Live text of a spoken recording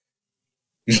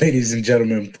Ladies and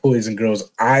gentlemen, boys and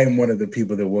girls, I am one of the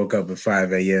people that woke up at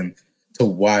 5 a.m. to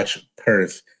watch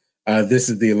Perth. This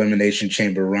is the Elimination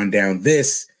Chamber Rundown.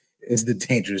 This is the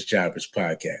Dangerous Jobbers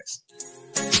Podcast.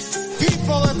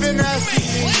 People have been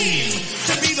asking me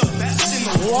to be the best in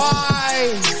the world.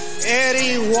 Why,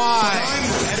 Eddie, why?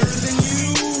 I'm better than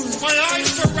you. My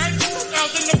eyes are red. I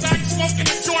was in the back smoking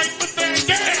a joint with Van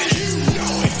Gogh. You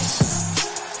know it.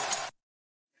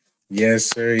 Yes,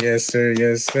 sir. Yes, sir.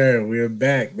 Yes, sir. We're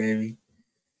back, baby.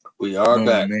 We are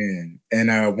back. Man.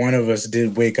 And one of us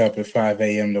did wake up at 5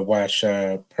 a.m. to watch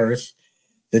Perth,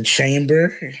 the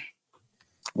Chamber.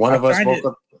 One of us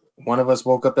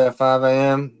woke up at 5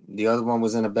 a.m. The other one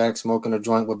was in the back smoking a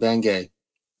joint with Bengay.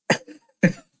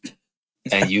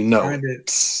 And you know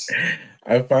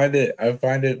I find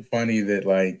it funny that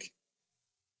like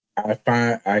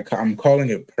I'm calling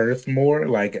it Perth more.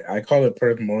 Like I call it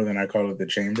Perth more than I call it the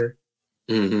Chamber.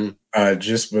 Mm-hmm.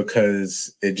 Just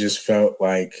because it just felt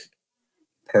like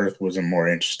Perth was a more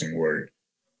interesting word.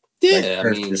 Yeah, like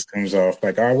Perth just comes off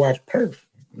like I watch Perth.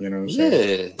 You know what I'm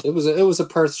saying? Yeah, it was a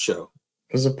Perth show.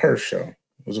 It was a Perth show.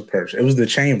 It was the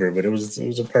Chamber, but it was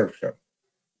a Perth show.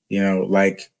 You know,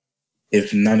 like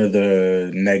if none of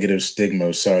the negative stigma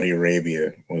of Saudi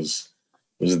Arabia was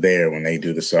there when they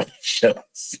do the Saudi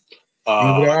shows. You'd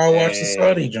be like, I'll watch the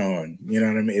Saudi John. You know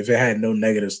what I mean? If it had no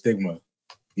negative stigma,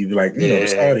 you'd be like, the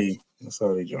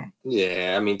Saudi John.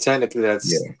 Yeah, I mean, technically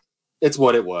it's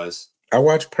what it was. I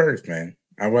watch Perth, man.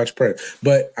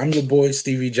 But I'm your boy,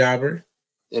 Stevie Jobber.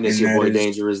 And it's your boy,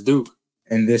 Dangerous Duke.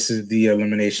 And this is the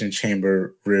Elimination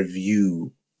Chamber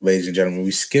review, ladies and gentlemen.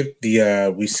 We skipped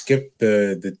the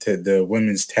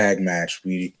women's tag match.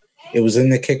 It was in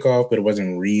the kickoff, but it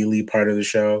wasn't really part of the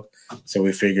show. So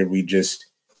we figured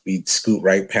we'd scoot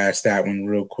right past that one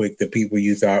real quick. The people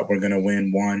you thought were gonna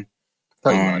win won.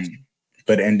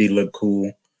 But Indy looked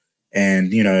cool,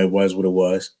 and it was what it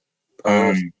was.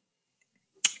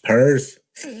 Perth.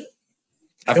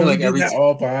 I feel like every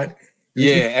all pod.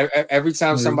 Yeah, every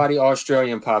time somebody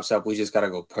Australian pops up, we just gotta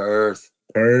go Perth.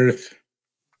 So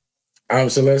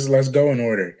let's go in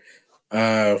order.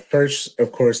 First,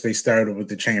 of course, they started with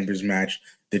the Chambers match,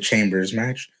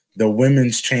 the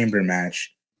women's chamber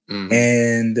match. Mm-hmm.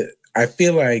 And I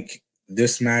feel like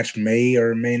this match may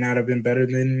or may not have been better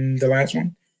than the last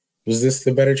one. Was this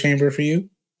the better chamber for you?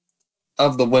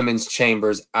 Of the women's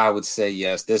chambers, I would say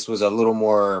yes. This was a little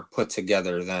more put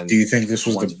together than. Do you think this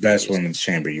was the best women's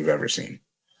chamber you've ever seen?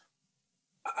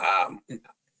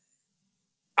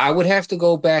 I would have to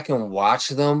go back and watch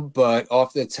them, but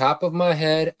off the top of my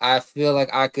head, I feel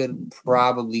like I could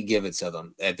probably give it to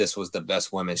them that this was the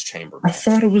best women's chamber match. I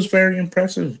thought it was very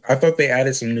impressive. I thought they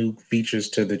added some new features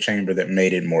to the chamber that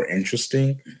made it more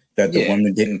interesting that the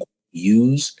women didn't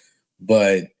use,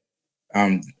 but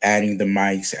adding the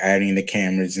mics, adding the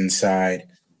cameras inside,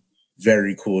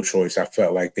 very cool choice. I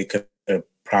felt like they could have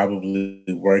probably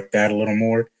worked that a little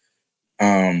more.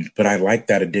 But I like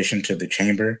that addition to the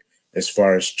chamber as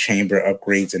far as chamber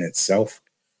upgrades in itself.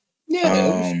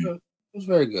 Yeah, it was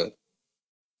very good.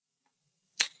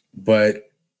 But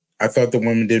I thought the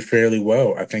women did fairly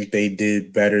well. I think they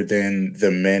did better than the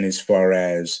men as far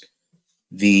as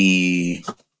the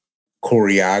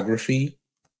choreography.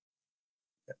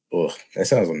 Oh, that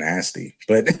sounds nasty.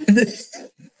 But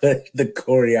the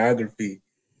choreography,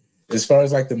 as far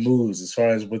as like the moves, as far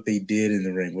as what they did in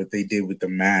the ring, what they did with the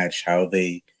match, how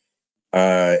they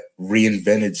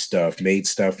reinvented stuff, made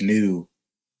stuff new,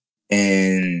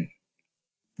 and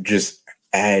just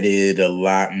added a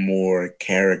lot more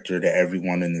character to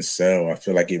everyone in the cell. I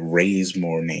feel like it raised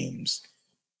more names.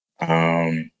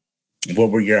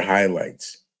 What were your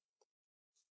highlights?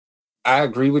 I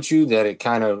agree with you that it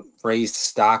kind of raised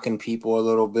stock in people a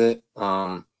little bit.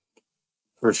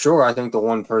 For sure, I think the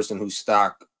one person whose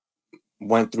stock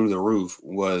went through the roof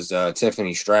was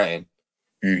Tiffany Stratton.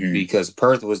 Mm-hmm. Because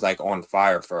Perth was like on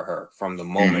fire for her from the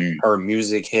moment her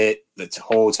music hit, the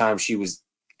whole time she was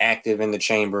active in the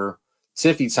chamber.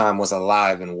 Tiffy time was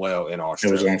alive and well in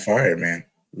Australia. It was on fire, man.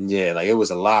 Yeah, like it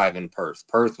was alive in Perth.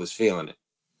 Perth was feeling it.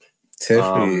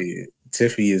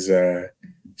 Tiffy is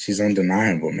she's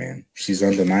undeniable, man. She's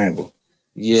undeniable.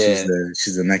 Yeah,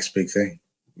 she's the next big thing.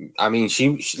 I mean,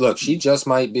 she just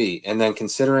might be. And then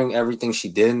considering everything she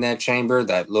did in that chamber,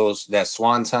 that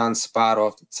swanton spot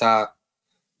off the top.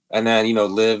 And then,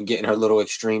 Liv getting her little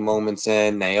extreme moments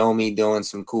in, Naomi doing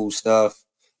some cool stuff.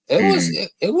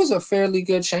 It was a fairly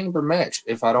good chamber match,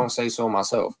 if I don't say so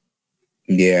myself.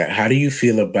 Yeah. How do you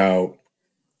feel about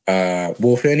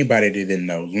for anybody that didn't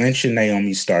know, Lynch and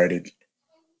Naomi started.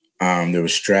 There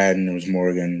was Stratton, there was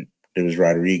Morgan, there was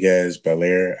Rodriguez,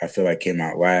 Belair, I feel like came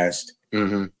out last.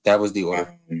 Mm-hmm. That was the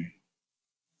order.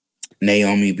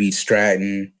 Naomi beat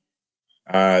Stratton.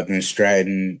 Then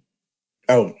Stratton.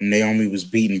 Oh, Naomi was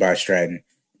beaten by Stratton.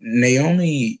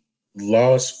 Naomi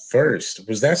lost first.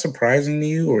 Was that surprising to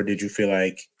you, or did you feel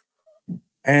like,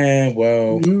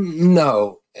 well?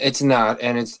 No, it's not,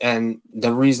 and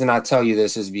the reason I tell you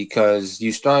this is because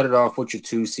you started off with your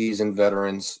 2 seasoned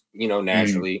veterans.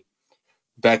 Naturally,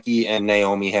 Becky and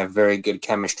Naomi have very good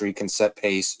chemistry, can set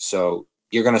pace, so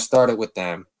you're gonna start it with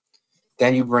them.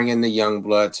 Then you bring in the young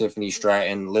blood, Tiffany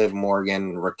Stratton, Liv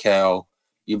Morgan, Raquel.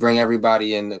 You bring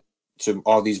everybody in to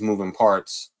all these moving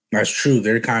parts. That's true.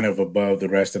 They're kind of above the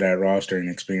rest of that roster in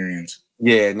experience.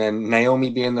 Yeah, and then Naomi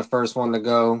being the first one to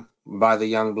go by the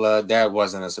young blood, that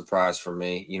wasn't a surprise for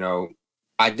me.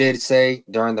 I did say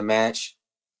during the match,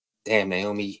 damn,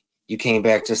 Naomi, you came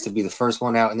back just to be the first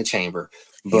one out in the chamber.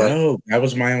 But that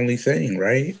was my only thing,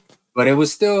 right? But it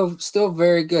was still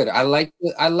very good. I like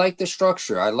the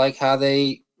structure. I like how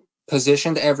they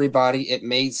positioned everybody. It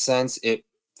made sense. It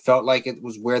felt like it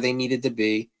was where they needed to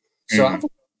be. So I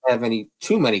don't have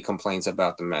too many complaints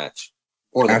about the match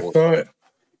or the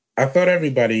I thought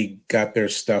everybody got their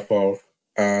stuff off.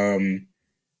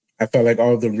 I felt like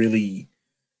all the really,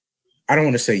 I don't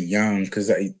want to say young, because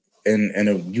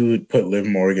you would put Liv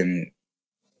Morgan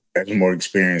as more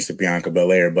experienced than Bianca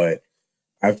Belair, but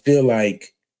I feel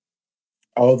like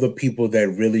all the people that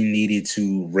really needed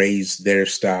to raise their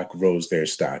stock rose their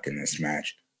stock in this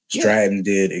match. Yeah. Stratton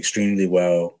did extremely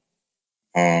well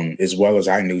as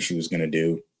I knew she was going to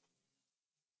do.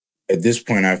 At this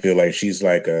point, I feel like she's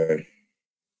like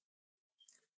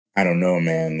I don't know,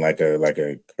 man, like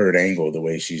a Kurt Angle, the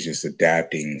way she's just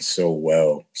adapting so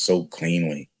well, so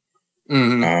cleanly.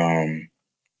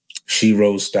 She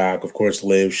rose stock. Of course,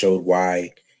 Liv showed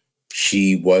why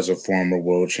she was a former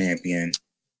world champion.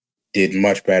 Did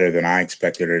much better than I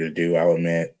expected her to do, I'll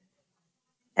admit.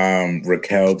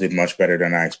 Raquel did much better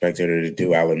than I expected her to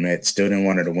do, I'll admit. Still didn't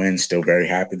want her to win. Still very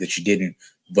happy that she didn't.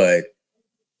 But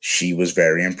she was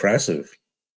very impressive.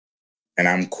 And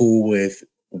I'm cool with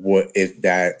if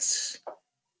that's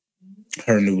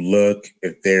her new look,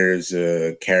 if there's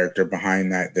a character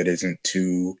behind that isn't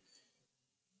too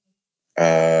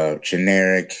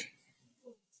generic.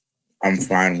 I'm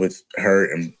fine with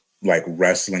her and like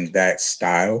wrestling that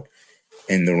style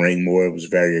in the ring more. It was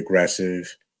very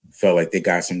aggressive. Felt like they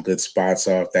got some good spots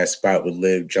off. That spot with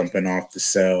Liv jumping off the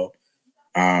cell,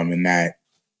 and that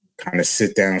kind of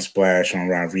sit down splash on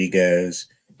Rodriguez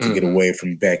to get away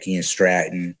from Becky and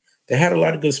Stratton. They had a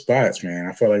lot of good spots, man.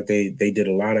 I felt like they did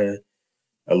a lot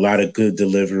of good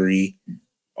delivery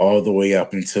all the way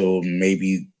up until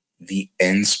maybe the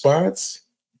end spots.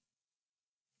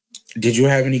 Did you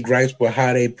have any gripes with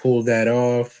how they pulled that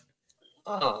off?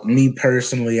 Me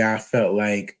personally, I felt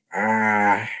like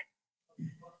that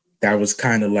was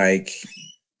kind of like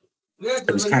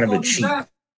it was kind of a cheap.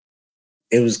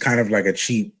 It was kind of like a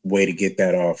cheap way to get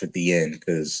that off at the end,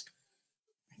 because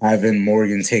having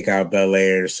Morgan take out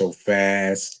Belair so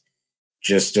fast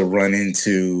just to run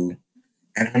into,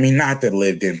 and I mean, not that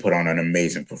Liv didn't put on an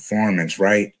amazing performance,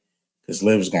 right? Because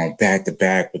Liv was going back to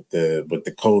back with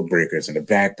the code breakers and the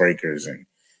back breakers, and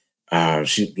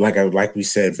she like we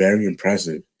said, very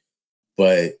impressive.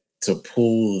 But to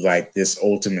pull like this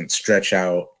ultimate stretch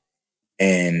out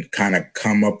and kind of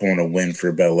come up on a win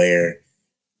for Belair,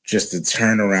 just to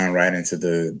turn around right into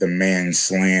the man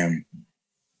slam,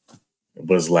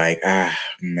 was like,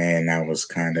 man, that was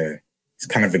it's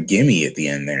kind of a gimme at the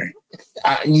end there.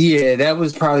 Yeah, that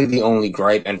was probably the only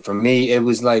gripe. And for me, it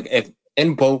was like, if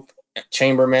in both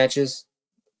chamber matches,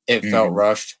 it felt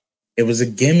rushed. It was a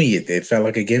gimme. It felt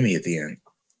like a gimme at the end.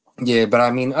 Yeah, but I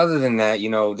mean, other than that,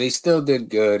 they still did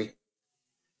good.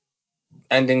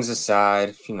 Endings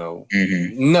aside,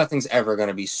 nothing's ever going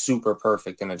to be super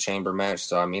perfect in a chamber match.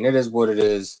 So, I mean, it is what it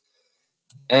is.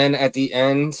 And at the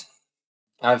end,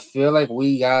 I feel like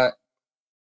we got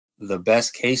the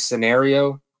best case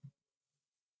scenario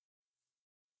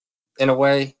in a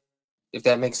way, if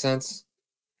that makes sense.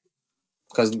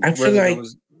 Because I feel like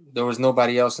there was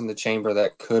nobody else in the chamber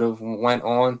that could have went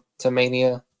on to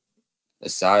Mania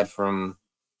aside from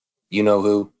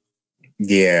who.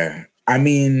 Yeah. I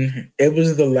mean, it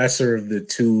was the lesser of the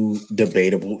two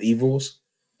debatable evils.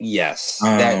 Yes.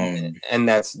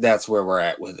 That's where we're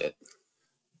at with it.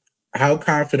 How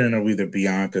confident are we that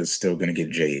Bianca's still going to get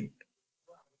Jade?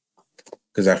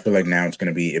 Because I feel like now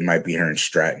it might be her and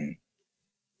Stratton.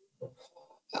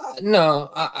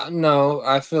 No.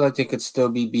 I feel like it could still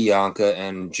be Bianca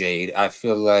and Jade. I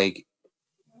feel like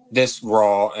this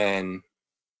Raw and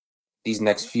these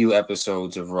next few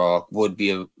episodes of Raw would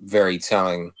be a very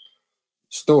telling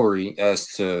story as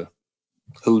to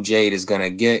who Jade is going to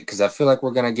get, because I feel like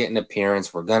we're going to get an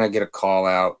appearance. We're going to get a call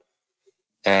out.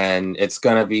 And it's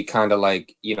going to be kind of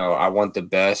like, I want the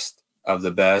best of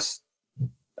the best.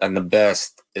 And the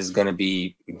best is going to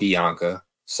be Bianca.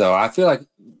 So I feel like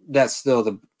that's still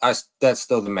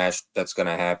the match that's going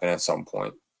to happen at some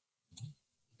point.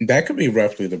 That could be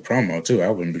roughly the promo, too. I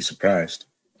wouldn't be surprised.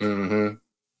 Mm-hmm.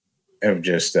 Of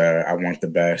just, I want the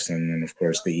best. And then, of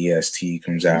course, the EST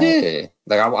comes out. Yeah.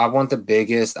 Like, I want the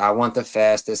biggest. I want the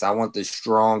fastest. I want the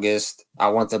strongest. I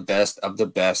want the best of the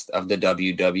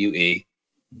WWE.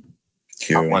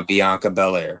 Cute. I want Bianca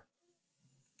Belair.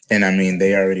 And, I mean,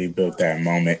 they already built that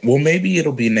moment. Well, maybe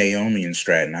it'll be Naomi and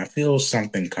Stratton. I feel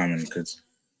something coming because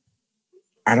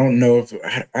I don't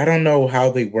know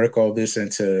how they work all this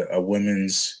into a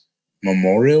women's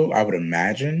memorial. I would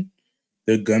imagine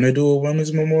they're gonna do a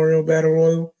women's memorial battle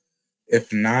royal.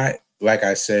 If not, like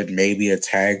I said, maybe a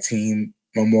tag team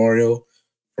memorial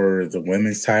for the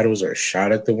women's titles or a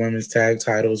shot at the women's tag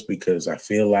titles, because I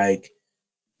feel like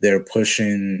they're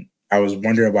pushing. I was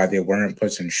wondering why they weren't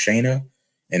pushing Shayna,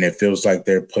 and it feels like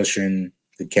they're pushing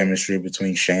the chemistry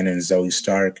between Shayna and Zoe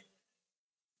Stark.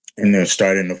 And they're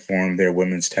starting to form their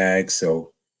women's tag,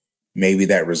 so maybe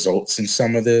that results in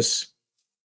some of this.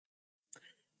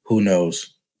 Who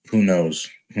knows?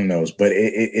 But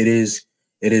it is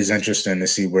interesting to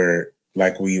see where,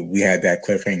 like we had that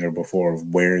cliffhanger before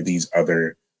of where these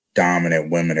other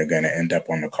dominant women are going to end up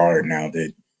on the card. Now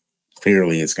that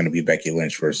clearly it's going to be Becky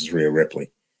Lynch versus Rhea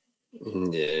Ripley.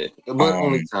 Yeah, but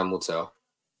only time will tell.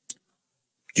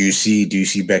 Do you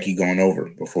see Becky going over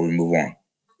before we move on?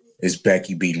 Is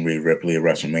Becky beating Rhea Ripley at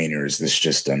WrestleMania, or is this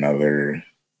just another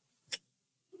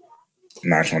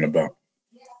notch on the belt?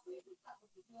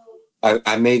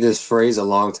 I made this phrase a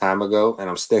long time ago, and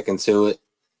I'm sticking to it.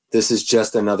 This is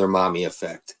just another mommy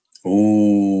effect.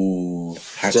 Ooh.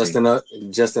 Just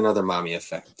another mommy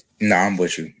effect. No, I'm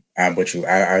with you.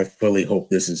 I fully hope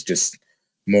this is just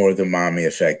more of the mommy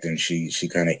effect, and she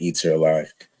kind of eats her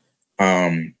alive.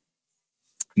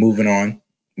 Moving on,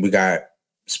 we got,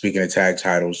 speaking of tag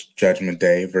titles, Judgment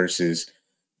Day versus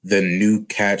the New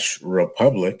Catch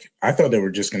Republic. I thought they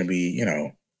were just going to be,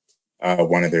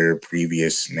 one of their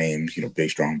previous names, Big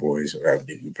Strong Boys.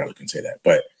 You probably couldn't say that,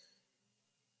 but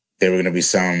they were going to be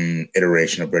some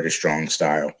iteration of British Strong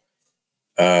Style.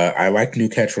 I like New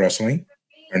Catch Wrestling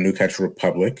or New Catch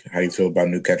Republic. How do you feel about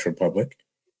New Catch Republic?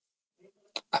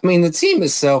 I mean, the team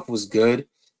itself was good.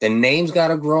 The name's got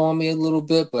to grow on me a little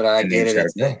bit, but I get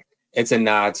it. It's a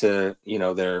nod to,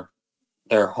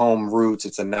 their home roots.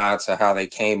 It's a nod to how they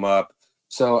came up.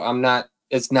 So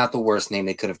it's not the worst name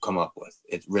they could have come up with.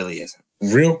 It really isn't.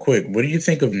 Real quick, what do you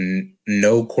think of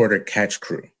No Quarter Catch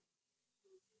Crew?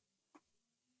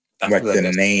 Like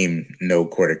the name No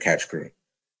Quarter Catch Crew.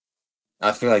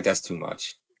 I feel like that's too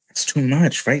much. It's too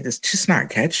much, right? It's just not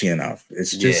catchy enough.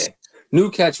 It's just New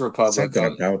Catch Republic.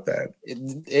 Something about that.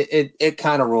 It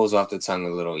kind of rolls off the tongue a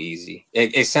little easy.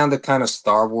 It sounded kind of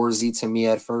Star Warsy to me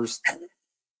at first.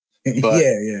 But,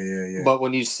 yeah. But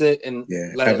when you sit and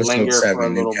let it linger for a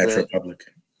little bit, Republic.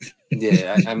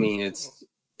 I mean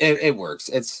it works.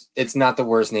 It's not the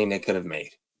worst name they could have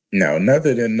made. No,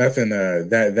 nothing.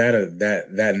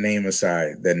 That name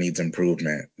aside, that needs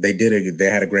improvement. They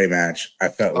had a great match. I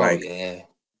felt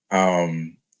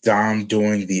Dom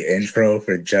doing the intro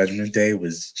for Judgment Day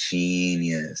was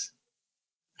genius.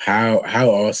 How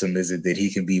awesome is it that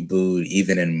he can be booed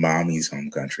even in mommy's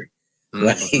home country? Mm-hmm.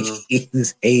 Like,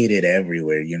 he's hated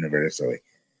everywhere universally.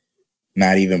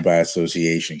 Not even by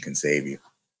association can save you.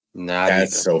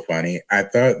 That's so funny. I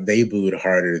thought they booed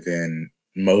harder than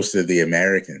most of the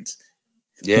Americans.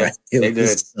 Yeah, like, it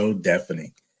was so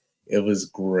deafening. It was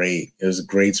great. It was a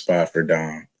great spot for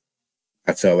Dom.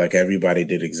 I felt like everybody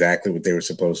did exactly what they were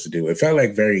supposed to do. It felt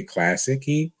like very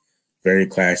classic-y, very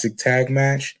classic tag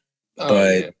match.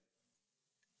 But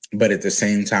at the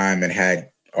same time, it had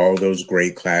all those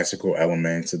great classical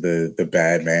elements of the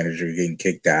bad manager getting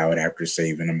kicked out after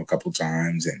saving him a couple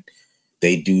times. And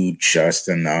they do just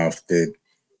enough that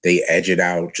they edge it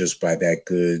out just by that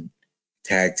good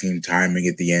tag team timing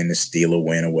at the end to steal a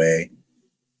win away.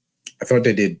 I thought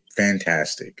they did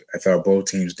fantastic. I thought both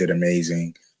teams did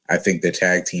amazing. I think the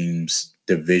tag teams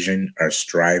division are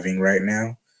striving right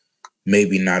now.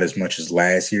 Maybe not as much as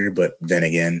last year, but then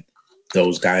again,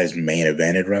 those guys main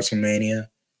evented WrestleMania.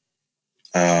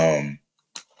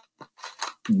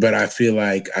 But I feel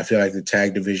like the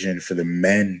tag division for the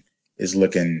men is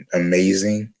looking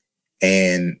amazing,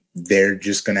 and they're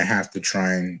just gonna have to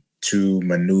try to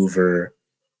maneuver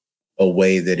a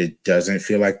way that it doesn't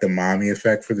feel like the mommy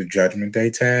effect for the Judgment Day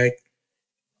tag,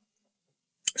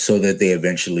 so that they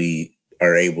eventually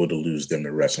are able to lose them to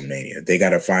WrestleMania. They got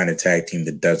to find a tag team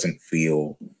that doesn't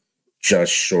feel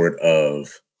just short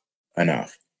of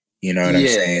enough. You know what I'm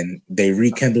saying? They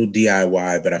rekindled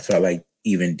DIY, but I felt like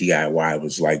even DIY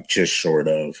was like just short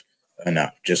of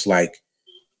enough. Just like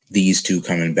these two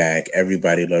coming back.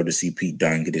 Everybody loved to see Pete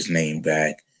Dunne get his name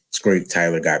back. It's great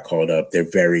Tyler got called up.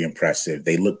 They're very impressive.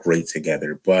 They look great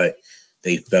together, but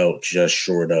they felt just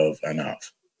short of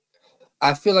enough.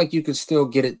 I feel like you could still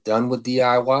get it done with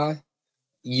DIY.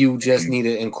 You just need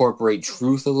to incorporate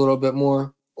Truth a little bit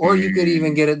more. Or you could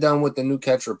even get it done with the New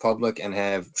Catch Republic and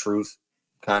have Truth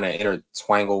kind of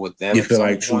intertwangle with them. You feel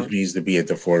like Truth needs to be at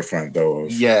the forefront, though, of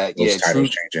those titles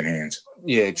changing hands.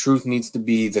 Yeah, Truth needs to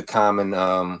be the common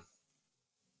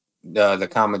the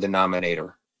common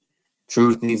denominator.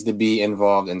 Truth needs to be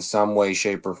involved in some way,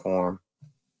 shape, or form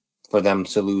for them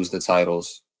to lose the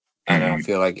titles. And I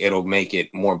feel like it'll make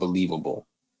it more believable.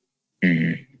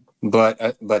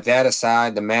 But that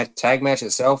aside, the tag match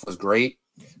itself was great.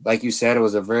 Like you said, it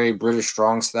was a very British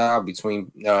strong style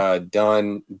between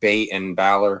Dunn, Bate, and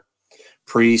Balor.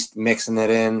 Priest mixing it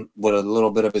in with a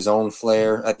little bit of his own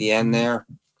flair at the end there.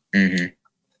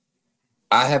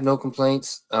 I have no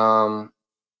complaints.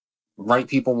 Right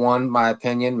people won, my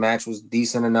opinion. Match was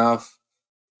decent enough.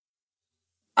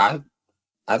 I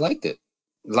liked it.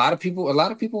 A lot of people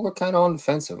were kind of on the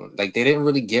fence of it. Like, they didn't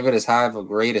really give it as high of a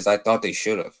grade as I thought they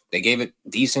should have. They gave it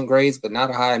decent grades, but not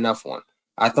a high enough one.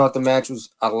 I thought the match was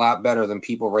a lot better than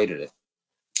people rated it.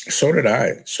 So did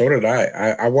I.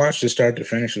 I watched it start to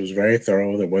finish. It was very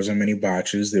thorough. There wasn't many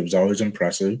botches. It was always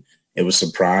impressive. It was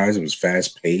surprise. It was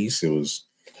fast paced. It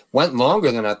went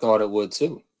longer than I thought it would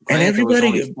too. And everybody,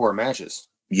 it was only 4 matches.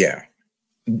 Yeah,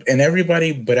 and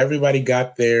everybody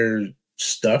got their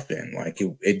stuff in. Like,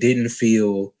 it didn't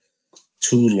feel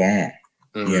too long.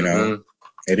 You know,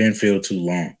 it didn't feel too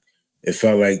long. It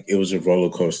felt like it was a roller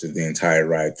coaster the entire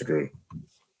ride through.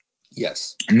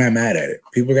 Yes, I'm not mad at it.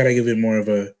 People got to give it more of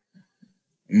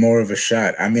a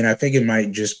shot. I mean, I think it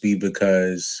might just be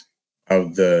because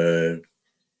of that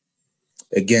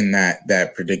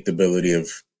predictability of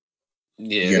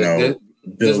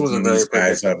building these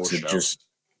guys up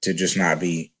to just not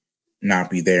be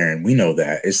there, and we know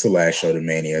that it's the last show to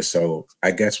Mania. So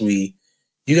I guess you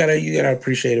gotta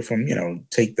appreciate it from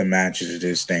take the matches to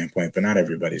this standpoint, but not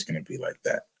everybody's gonna be like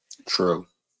that. True.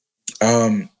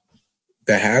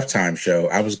 The halftime show,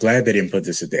 I was glad they didn't put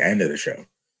this at the end of the show.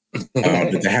 But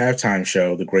the halftime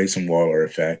show, the Grayson Waller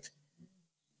Effect,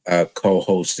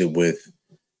 co-hosted with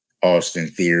Austin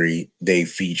Theory. They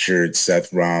featured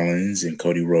Seth Rollins and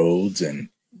Cody Rhodes. And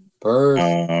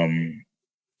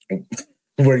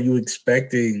were you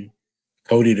expecting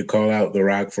Cody to call out The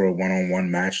Rock for a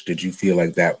one-on-one match? Did you feel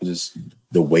like that was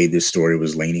the way this story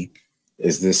was leaning?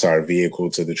 Is this our vehicle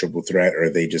to the triple threat, or are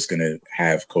they just going to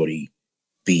have Cody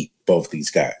beat both these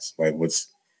guys? Like, what's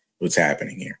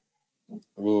happening here?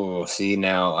 Oh, see,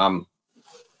 now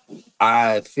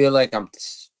I feel like I'm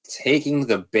taking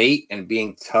the bait and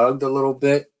being tugged a little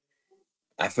bit.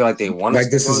 I feel like they want like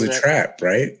this is a trap,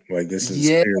 right? Like, this is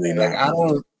clearly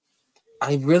not.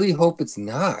 I really hope it's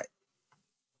not.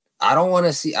 I don't want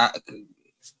to see.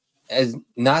 As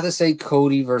not to say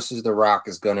Cody versus The Rock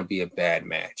is going to be a bad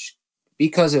match,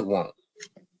 because it won't.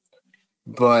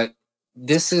 But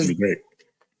this is great.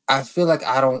 I feel like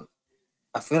I'm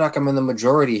in the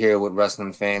majority here with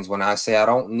wrestling fans when I say I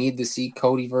don't need to see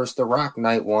Cody versus The Rock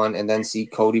night 1 and then see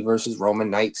Cody versus Roman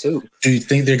night 2. Do you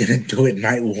think they're going to do it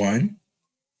night 1?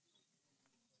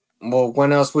 Well,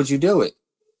 when else would you do it?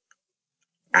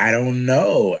 I don't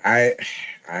know. I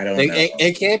don't know.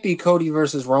 It can't be Cody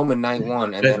versus Roman night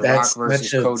 1 and then Rock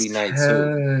versus Cody night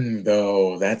 2.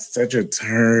 Though that's such a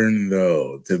turn,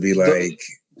 though, to be like.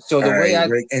 So the way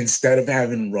instead of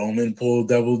having Roman pull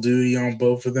double duty on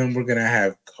both of them, we're gonna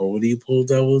have Cody pull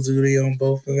double duty on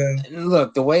both of them.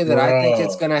 Look, the way that I think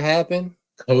it's gonna happen,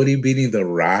 Cody beating The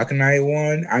Rock night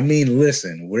 1. I mean,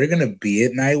 listen, we're gonna be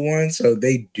at night 1, so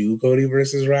they do Cody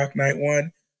versus Rock night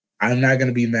 1. I'm not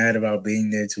gonna be mad about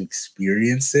being there to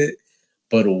experience it,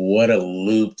 but what a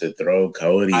loop to throw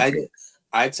Cody through.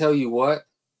 I tell you what,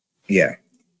 yeah,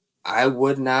 I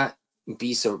would not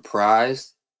be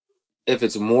surprised if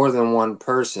it's more than one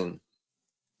person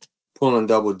pulling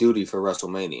double duty for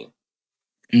WrestleMania.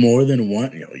 More than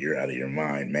one? Yo, you're out of your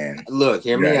mind, man. Look,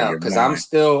 hear me out, because I'm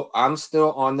still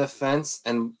on the fence,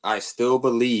 and I still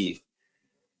believe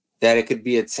that it could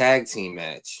be a tag team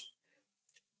match.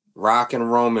 Rock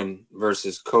and Roman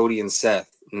versus Cody and Seth,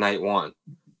 night 1.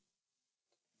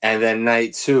 And then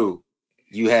night 2,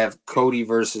 you have Cody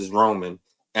versus Roman,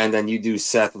 and then you do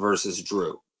Seth versus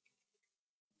Drew.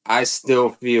 I still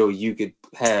feel you could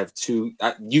have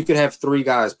three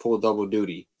guys pull double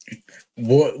duty.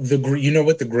 Well, you know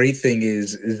what the great thing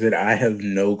is that I have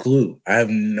no clue. I have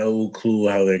no clue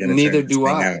how they're going to turn this thing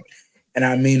out. And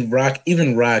I mean, Rock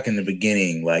in the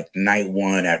beginning, like night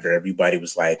one, after everybody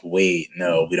was like, wait,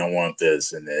 no, we don't want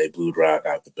this. And they blew Rock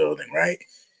out the building, right?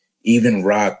 Even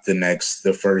Rock,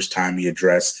 the first time he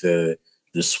addressed the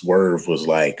swerve was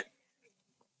like,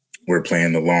 we're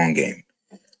playing the long game.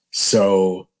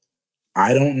 So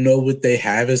I don't know what they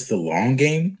have as the long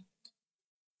game,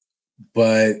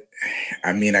 but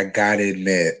I mean, I gotta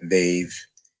admit,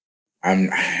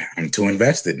 I'm too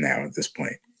invested now at this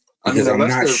point because I'm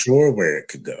not sure where it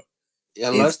could go.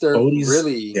 Unless they're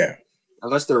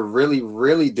really,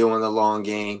 really doing the long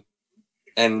game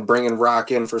and bringing Rock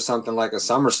in for something like a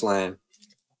SummerSlam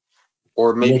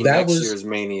or maybe next year's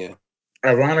Mania.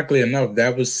 Ironically enough,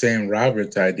 that was Sam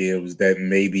Roberts' idea, was that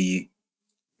maybe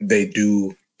they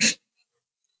do.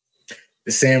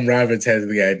 Sam Roberts has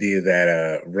the idea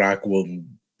that Rock will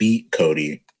beat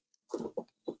Cody.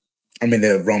 I mean,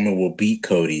 that Roman will beat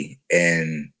Cody,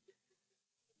 and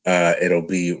it'll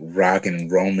be Rock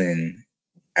and Roman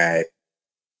at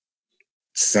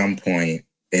some point,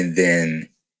 and then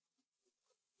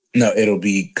it'll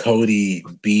be Cody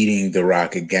beating The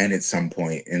Rock again at some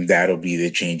point, and that'll be the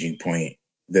changing point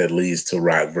that leads to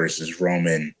Rock versus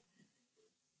Roman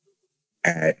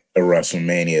at a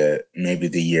WrestleMania, maybe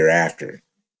the year after.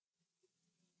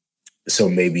 So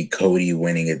maybe Cody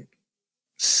winning a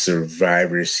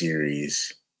Survivor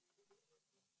Series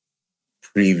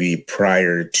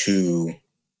prior to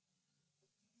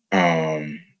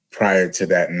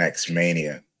that next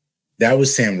Mania. That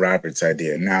was Sam Roberts'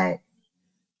 idea. Now,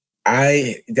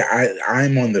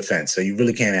 I'm on the fence, so you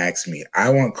really can't ask me. I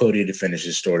want Cody to finish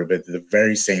his story, but at the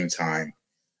very same time,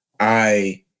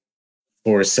 I,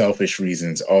 for selfish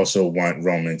reasons, also want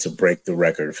Roman to break the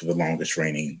record for the longest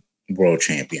reigning world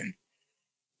champion.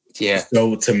 Yeah.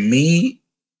 So to me,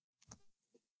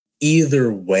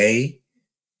 either way,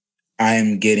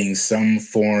 I'm getting some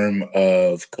form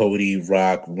of Cody,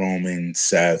 Rock, Roman,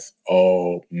 Seth,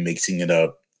 all mixing it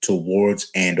up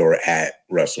towards and or at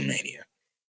WrestleMania.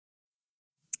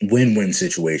 Win-win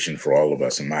situation for all of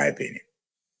us, in my opinion.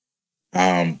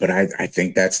 But I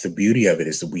think that's the beauty of it,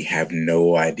 is that we have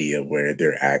no idea where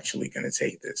they're actually going to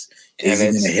take this. Is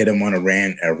it going to hit them on a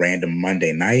random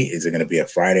Monday night? Is it going to be a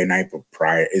Friday night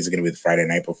prior? Is it going to be the Friday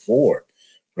night before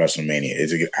WrestleMania?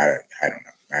 Is it? I don't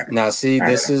know. Now, see,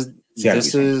 this is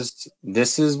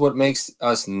what makes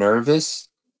us nervous.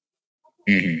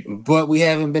 Mm-hmm. But we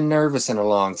haven't been nervous in a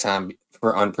long time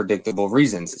for unpredictable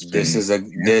reasons. This is a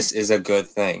good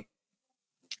thing.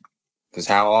 Because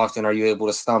how often are you able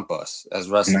to stump us as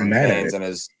wrestling fans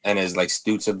and as like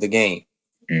stoots of the game?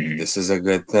 Mm-hmm. This is a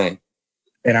good thing.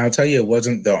 And I'll tell you, it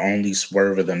wasn't the only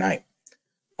swerve of the night.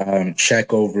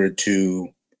 Check over to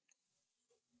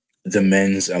the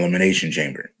men's Elimination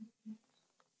Chamber.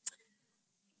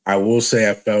 I will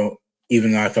say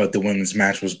even though I felt the women's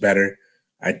match was better,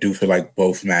 I do feel like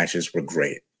both matches were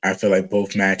great. I feel like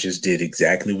both matches did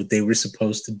exactly what they were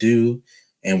supposed to do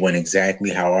and went exactly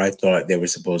how I thought they were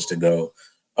supposed to go,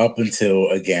 up until,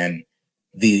 again,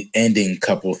 the ending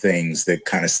couple things that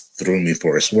kind of threw me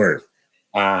for a swerve.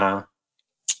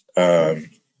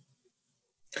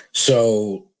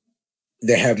 So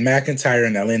they have McIntyre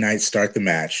and LA Knight start the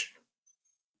match.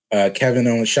 Kevin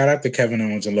Owens, shout out to Kevin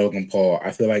Owens and Logan Paul.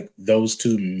 I feel like those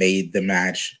two made the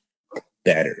match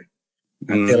better.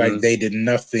 I feel like they did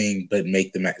nothing but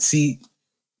make the match. See,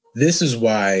 this is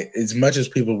why, as much as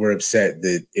people were upset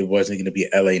that it wasn't going to be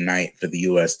LA Knight for the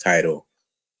US title,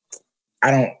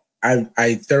 I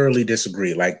thoroughly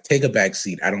disagree. Like, take a back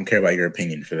seat. I don't care about your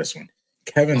opinion for this one.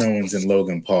 Kevin Owens and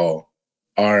Logan Paul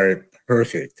are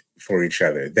perfect for each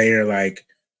other. They are like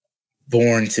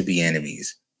born to be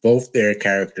enemies. Both their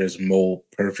characters mold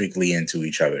perfectly into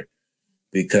each other,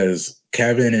 because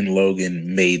Kevin and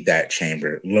Logan made that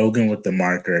chamber. Logan with the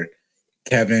marker,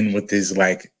 Kevin with his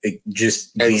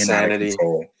just being insanity. Out of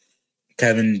control.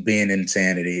 Kevin being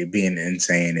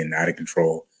insane and out of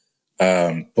control.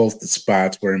 Both the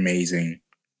spots were amazing.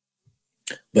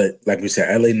 But like we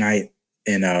said, LA Knight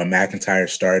and McIntyre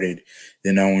started,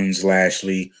 then Owens,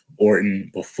 Lashley, Orton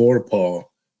before Paul.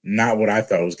 Not what I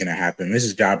thought was going to happen.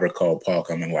 Mrs. Jobber called Paul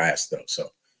coming last, though. So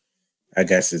I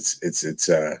guess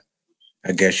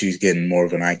I guess she's getting more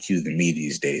of an IQ than me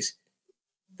these days.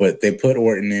 But they put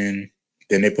Orton in,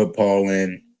 then they put Paul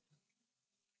in,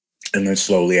 and then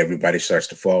slowly everybody starts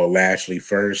to follow Lashley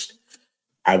first.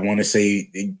 I want to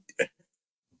say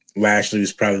Lashley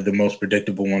was probably the most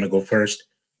predictable one to go first,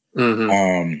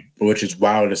 which is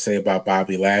wild to say about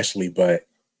Bobby Lashley, but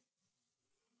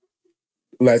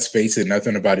let's face it,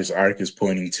 nothing about his arc is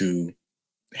pointing to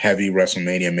heavy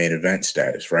WrestleMania main event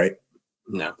status, right?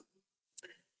 No.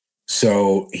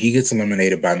 So he gets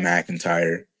eliminated by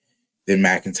McIntyre. Then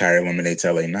McIntyre eliminates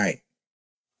LA Knight.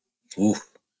 Oof,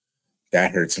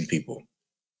 that hurt some people.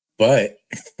 But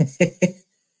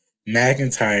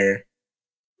McIntyre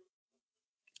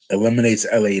eliminates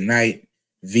LA Knight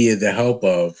via the help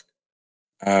of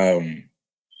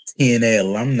TNA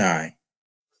alumni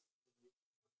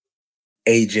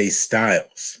AJ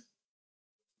Styles.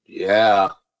 Yeah.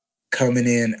 Coming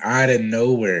in out of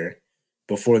nowhere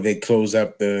before they close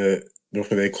up the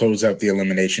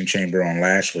elimination chamber on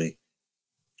Lashley.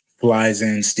 Flies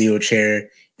in, steel chair,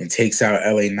 and takes out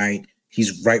LA Knight.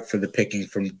 He's ripe for the picking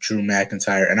from Drew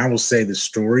McIntyre. And I will say the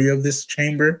story of this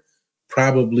chamber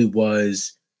probably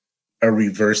was a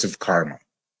reverse of karma.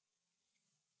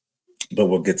 But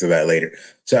we'll get to that later.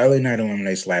 So LA Knight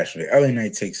eliminates Lashley. LA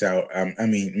Knight takes out,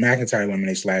 McIntyre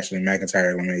eliminates Lashley.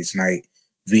 McIntyre eliminates Knight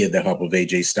via the help of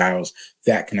AJ Styles.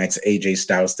 That connects AJ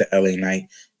Styles to LA Knight.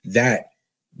 That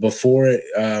before,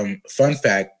 fun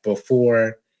fact,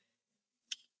 before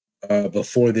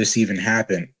this even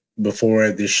happened, before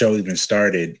this show even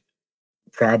started,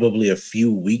 probably a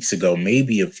few weeks ago,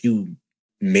 maybe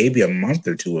a month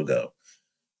or two ago,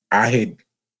 I had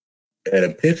an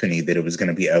epiphany that it was going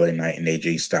to be LA Knight and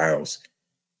AJ Styles,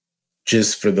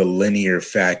 just for the linear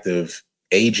fact of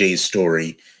AJ's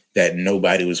story that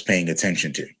nobody was paying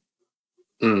attention to.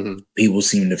 Mm-hmm. People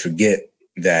seem to forget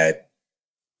that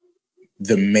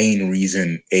the main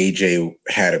reason AJ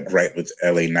had a gripe with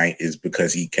LA Knight is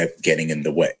because he kept getting in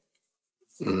the way.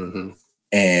 Mm-hmm.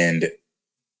 And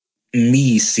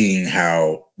me seeing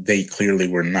how they clearly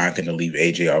were not going to leave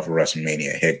AJ off of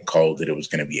WrestleMania had called that it was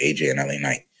going to be AJ and LA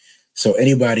Knight. So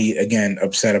anybody, again,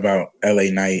 upset about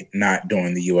LA Knight not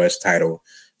doing the U.S. title,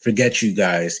 forget you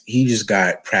guys. He just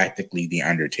got practically the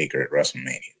Undertaker at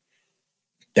WrestleMania.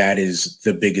 That is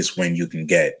the biggest win you can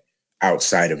get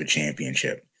outside of a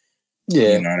championship.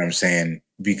 Yeah. You know what I'm saying?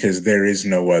 Because there is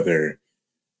no other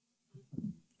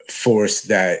force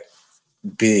that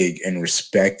big and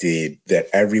respected that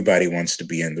everybody wants to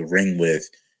be in the ring with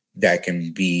that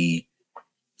can be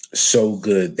so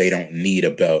good they don't need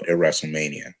a belt at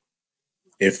WrestleMania.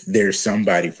 If there's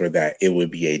somebody for that, it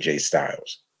would be AJ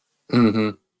Styles.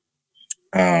 Mm-hmm.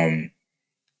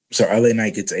 So LA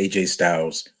Knight gets AJ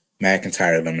Styles.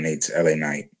 McIntyre eliminates LA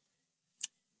Knight.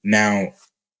 Now,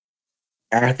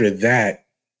 after that,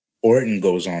 Orton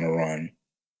goes on a run.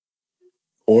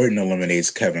 Orton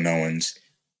eliminates Kevin Owens,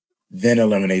 then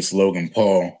eliminates Logan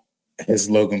Paul,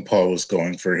 as Logan Paul was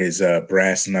going for his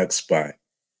brass knuck spot,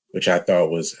 which I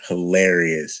thought was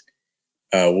hilarious.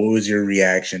 What was your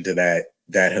reaction to that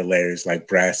hilarious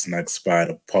brass knuck spot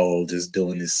of Paul just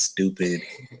doing this stupid?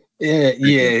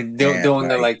 Doing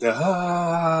the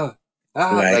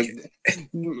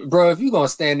bro, if you're gonna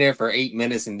stand there for 8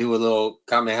 minutes and do a little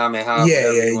kamehameha,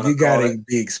 you gotta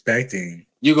be expecting.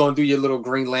 You're gonna do your little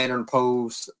Green Lantern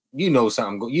pose. You know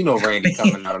something. You know Randy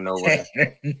coming out of nowhere.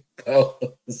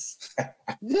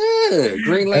 Yeah,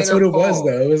 Green Lantern. That's what it was,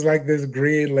 though. It was like this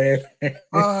Green Lantern,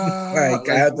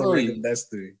 out the ring of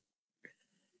destiny.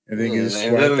 And then as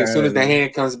soon as the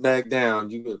hand comes back down,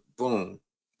 you go boom.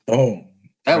 Boom.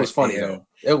 That was funny though.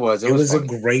 It was a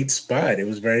great spot. It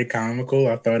was very comical.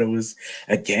 I thought it was,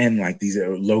 again, like these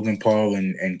Logan Paul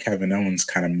and Kevin Owens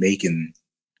kind of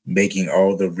making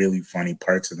all the really funny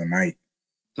parts of the night.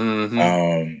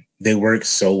 Mm-hmm. They work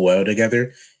so well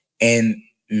together, and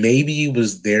maybe it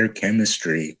was their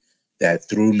chemistry that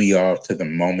threw me off to the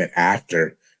moment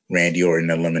after Randy Orton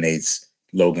eliminates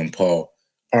Logan Paul.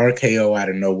 RKO out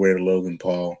of nowhere, Logan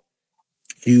Paul.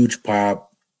 Huge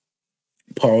pop.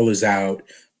 Paul is out.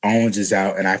 Owens is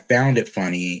out. And I found it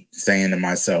funny saying to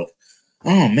myself,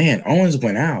 oh man, Owens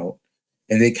went out.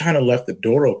 And they kind of left the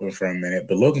door open for a minute,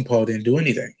 but Logan Paul didn't do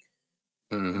anything.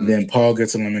 Mm-hmm. Then Paul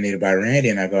gets eliminated by Randy,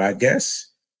 and I go, I guess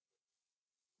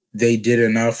they did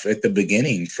enough at the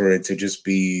beginning for it to just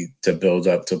be to build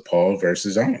up to Paul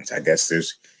versus Owens. I guess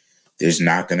there's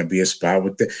not going to be a spot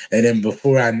with it. And then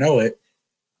before I know it,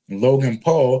 Logan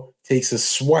Paul takes a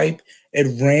swipe at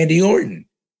Randy Orton,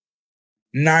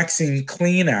 knocks him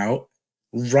clean out,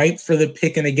 ripe for the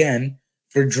picking again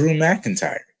for Drew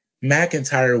McIntyre.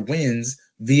 McIntyre wins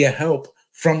via help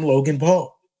from Logan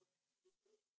Paul.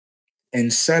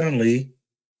 And suddenly,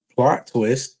 plot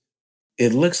twist,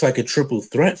 it looks like a triple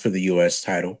threat for the U.S.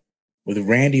 title with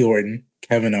Randy Orton,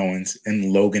 Kevin Owens,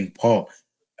 and Logan Paul.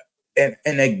 And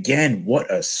again, what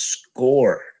a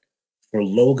score for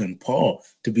Logan Paul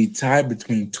to be tied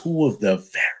between two of the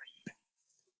very best.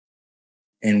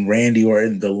 And Randy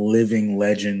Orton, the living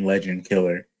legend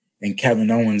killer, and Kevin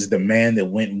Owens, the man that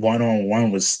went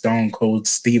one-on-one with Stone Cold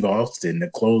Steve Austin to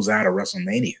close out a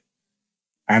WrestleMania.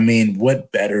 I mean,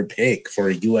 what better pick for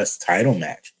a U.S. title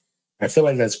match? I feel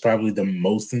like that's probably the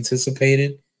most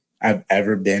anticipated I've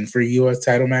ever been for a U.S.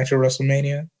 title match at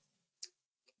WrestleMania.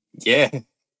 Yeah,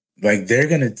 like they're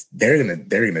gonna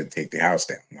take the house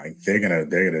down. Like they're gonna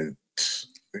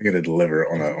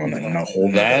deliver on a whole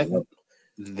nother level.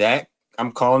 That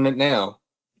I'm calling it now.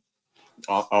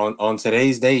 On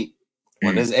today's date,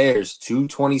 when this airs,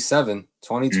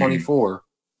 2/27/2024,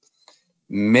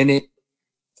 minute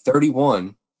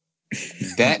 31,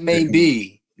 that may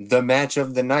be the match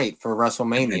of the night for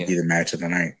WrestleMania. That may be the match of the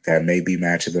night. That may be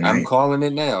match of the night. I'm calling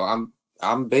it now.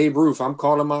 I'm Babe Ruth. I'm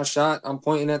calling my shot. I'm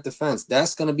pointing at the fence.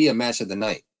 That's going to be a match of the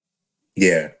night.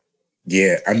 Yeah.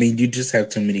 I mean, you just have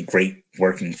too many great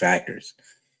working factors.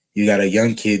 You got a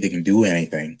young kid that can do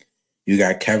anything. You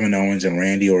got Kevin Owens and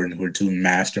Randy Orton, who are two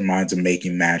masterminds of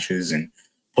making matches and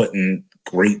putting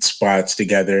great spots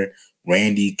together.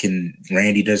 Randy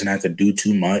doesn't have to do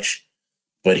too much,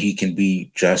 but he can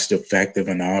be just effective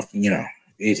enough.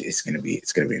 It's gonna be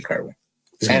incredible.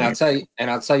 I'll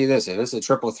tell you this: if it's a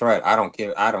triple threat, I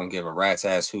don't give a rat's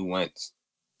ass who wins.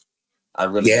 I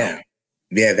really don't.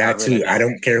 Yeah, that too. Don't. I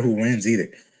don't care who wins either.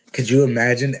 Could you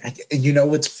imagine? You know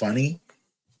what's funny?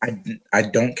 I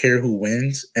don't care who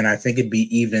wins, and I think it'd be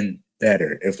even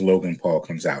better if Logan Paul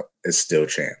comes out as still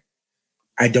champ.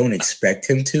 I don't expect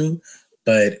him to,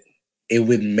 but it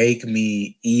would make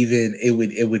me even.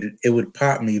 It would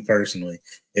pop me personally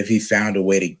if he found a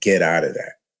way to get out of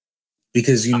that,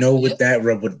 because you know what that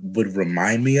would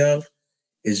remind me of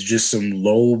is just some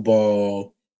low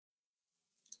ball,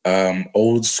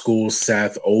 old school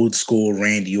Seth, old school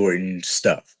Randy Orton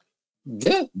stuff.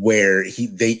 Yeah, where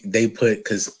they put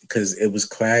because it was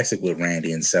classic with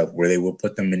Randy and Seth, where they would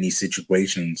put them in these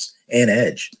situations, and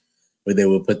Edge, where they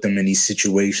would put them in these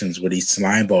situations where these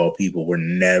slimeball people were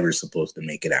never supposed to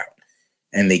make it out,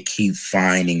 and they keep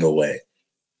finding a way.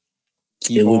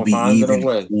 It would be even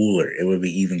cooler. It would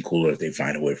be even cooler if they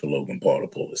find a way for Logan Paul to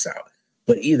pull this out.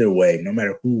 But either way, no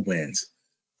matter who wins,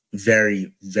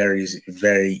 very, very,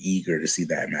 very eager to see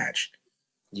that match.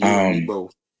 Yeah,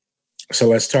 both. So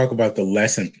let's talk about the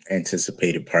less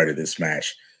anticipated part of this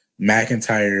match.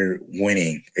 McIntyre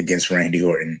winning against Randy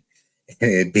Orton,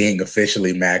 and it being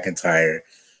officially McIntyre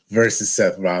versus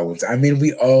Seth Rollins. I mean,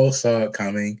 we all saw it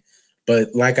coming,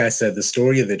 but like I said, the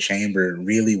story of the Chamber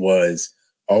really was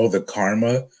all the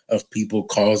karma of people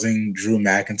causing Drew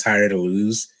McIntyre to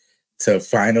lose to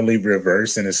finally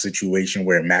reverse in a situation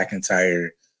where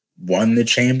McIntyre won the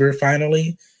Chamber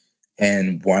finally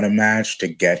and won a match to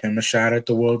get him a shot at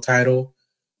the world title,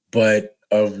 but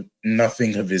of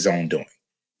nothing of his own doing.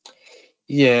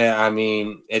 Yeah, I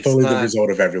mean, it's fully the result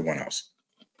of everyone else.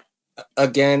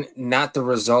 Again, not the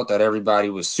result that everybody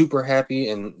was super happy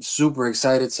and super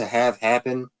excited to have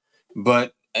happen,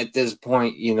 but at this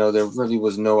point, there really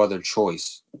was no other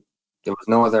choice. There was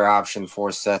no other option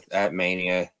for Seth at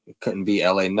Mania. It couldn't be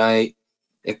LA Knight.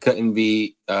 It couldn't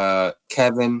be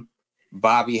Kevin.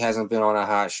 Bobby hasn't been on a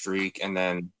hot streak, and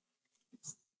then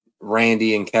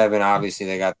Randy and Kevin, obviously,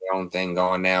 they got their own thing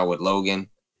going now with Logan.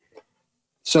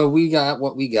 So we got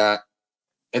what we got.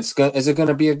 Is it going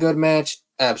to be a good match?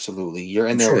 Absolutely. You're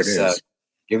in there with Seth.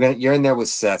 You're in there with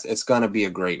Seth. It's going to be a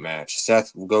great match.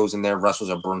 Seth goes in there, wrestles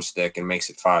a broomstick, and makes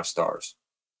it 5 stars.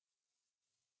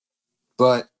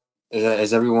 But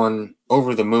is everyone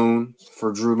over the moon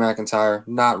for Drew McIntyre?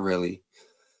 Not really.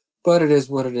 But it is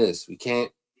what it is. We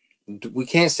can't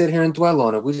sit here and dwell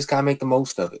on it. We just gotta make the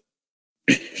most of it.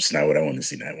 It's not what I want to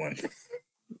see that one.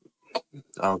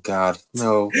 Oh God,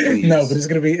 no, please. No, but it's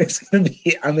gonna be.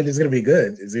 I mean, it's gonna be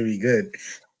good. It's gonna be good.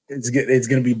 It's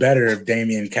gonna be better if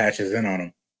Damian cashes in on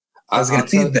him. It's gonna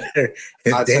be better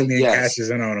if Damian cashes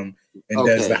in on him and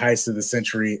does the heist of the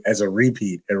century as a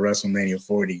repeat at WrestleMania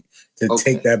 40 to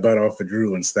take that butt off of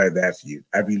Drew and start that feud.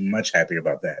 I'd be much happier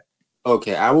about that.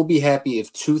 Okay, I will be happy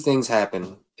if 2 things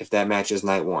happen if that match is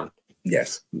night 1.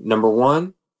 Yes. Number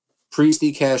 1,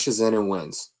 Priesty cashes in and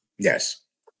wins. Yes.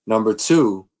 Number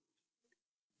 2,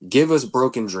 give us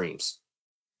Broken Dreams.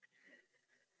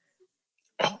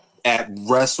 At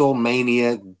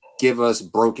WrestleMania, give us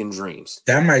Broken Dreams.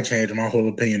 That might change my whole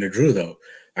opinion of Drew, though.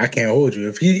 I can't hold you.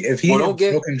 If he had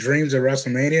Broken Dreams at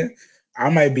WrestleMania,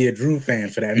 I might be a Drew fan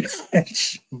for that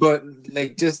match. But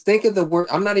just think of the word.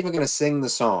 I'm not even going to sing the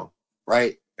song,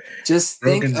 right? Just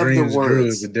think of the words. Drew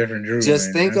is a different Drew.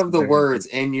 Just think of the words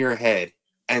in your head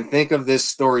and think of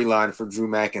this storyline for Drew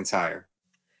McIntyre.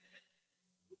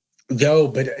 Yo,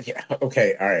 but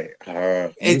okay, all right.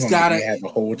 It's gotta have a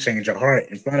whole change of heart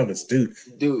in front of us, dude.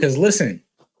 Because listen.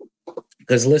 All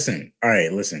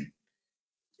right, listen.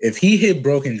 If he hit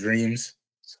Broken Dreams,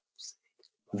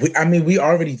 we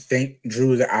already think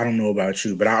Drew. I don't know about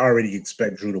you, but I already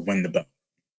expect Drew to win the belt.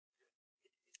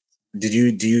 Do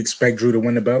you expect Drew to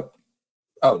win the belt?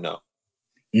 Oh no.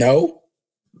 No,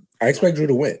 I expect Drew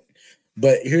to win.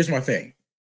 But here's my thing.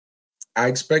 I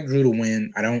expect Drew to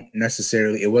win.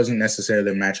 It wasn't necessarily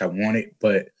the match I wanted,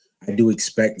 but I do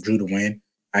expect Drew to win.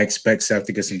 I expect Seth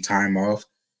to get some time off.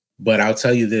 But I'll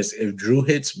tell you this, if Drew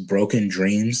hits Broken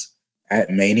Dreams at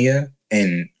Mania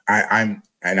and I'm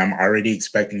already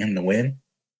expecting him to win,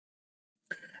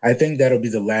 I think that'll be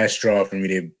the last straw for me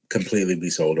to completely be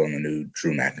sold on the new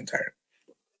Drew McIntyre.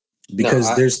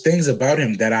 Because there's things about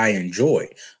him that I enjoy.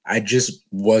 I just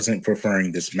wasn't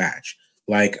preferring this match.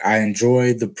 Like, I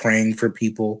enjoy the praying for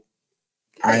people.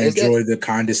 I enjoy the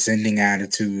condescending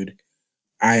attitude.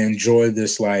 I enjoy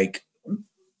this, like,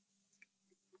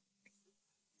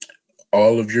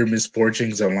 all of your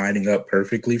misfortunes are lining up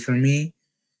perfectly for me.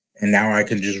 And now I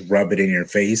can just rub it in your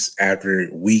face after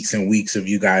weeks and weeks of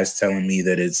you guys telling me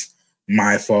that it's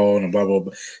my fault and blah, blah,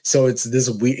 blah. So it's this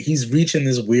weird, he's reaching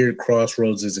this weird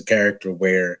crossroads as a character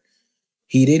where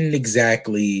he's not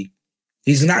exactly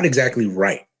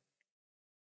right.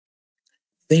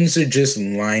 Things are just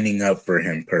lining up for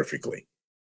him perfectly.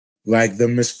 Like, the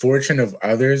misfortune of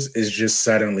others is just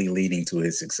suddenly leading to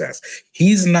his success.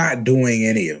 He's not doing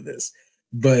any of this,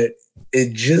 but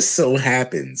it just so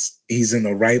happens he's in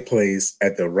the right place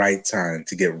at the right time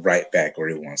to get right back where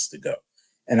he wants to go.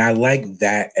 And I like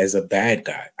that as a bad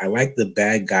guy. I like the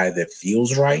bad guy that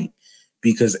feels right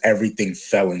because everything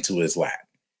fell into his lap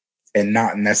and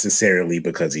not necessarily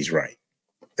because he's right.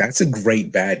 That's a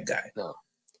great bad guy. No.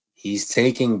 He's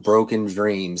taking broken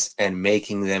dreams and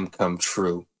making them come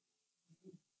true.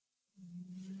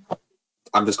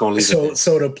 I'm just going to leave it there.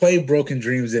 So to play Broken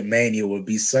Dreams at Mania would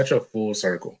be such a full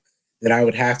circle that I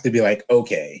would have to be like,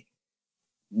 okay,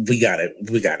 we got it.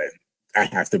 I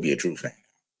have to be a true fan.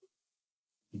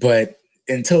 But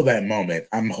until that moment,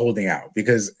 I'm holding out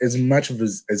because as much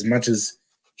as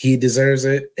he deserves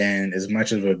it and as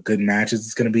much of a good match as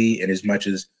it's going to be, and as much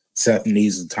as Seth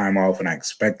needs the time off and I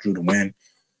expect Drew to win,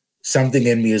 something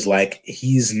in me is like,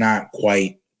 he's not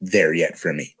quite there yet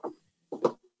for me.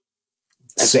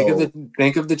 So,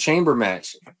 think of the chamber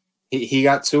match. He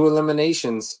got 2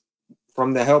 eliminations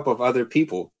from the help of other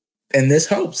people. And this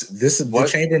helps. The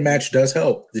chamber match does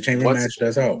help. The chamber match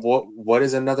does help. What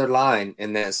is another line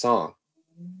in that song?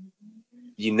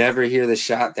 You never hear the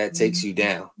shot that takes you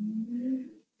down.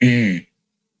 We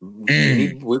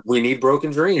need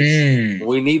broken dreams.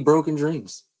 We need broken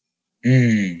dreams.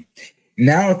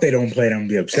 Now, if they don't play it, I'm gonna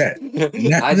be upset.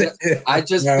 I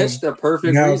just pitched the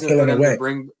perfect reason for them to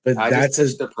bring. But that's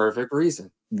the perfect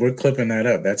reason. We're clipping that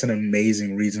up. That's an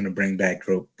amazing reason to bring back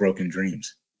Broken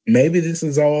Dreams. Maybe this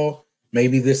is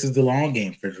the long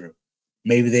game for Drew.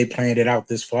 Maybe they planned it out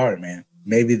this far, man.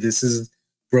 Maybe this is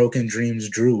Broken Dreams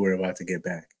Drew we're about to get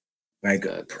back. Like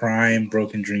prime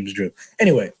Broken Dreams Drew.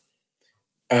 Anyway,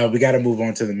 we got to move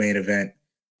on to the main event.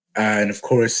 And of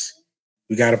course,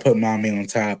 we got to put Mommy on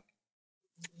top.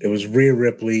 It was Rhea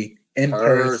Ripley in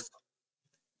Perth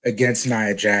against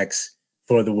Nia Jax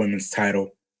for the women's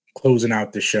title, closing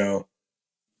out the show.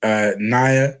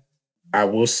 Nia, I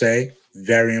will say,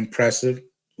 very impressive,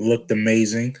 looked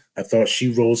amazing. I thought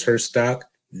she rose her stock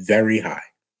very high.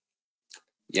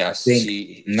 Yes,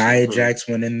 Nia Jax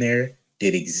went in there,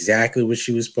 did exactly what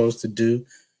she was supposed to do.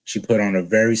 She put on a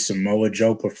very Samoa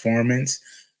Joe performance.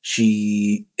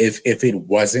 If it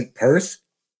wasn't Perth,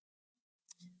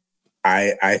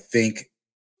 I think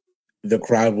the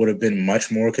crowd would have been much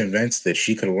more convinced that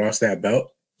she could have lost that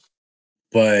belt.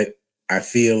 But I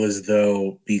feel as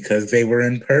though because they were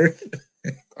in Perth,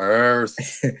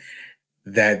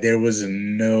 that there was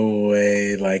no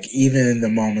way, like, even in the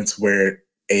moments where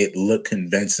it looked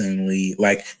convincingly,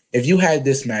 like, if you had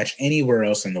this match anywhere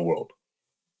else in the world,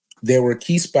 there were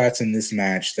key spots in this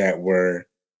match that were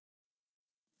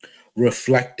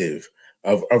reflective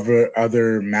of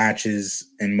other matches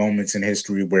and moments in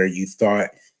history where you thought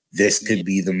this could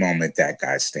be the moment that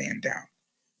guy's staying down.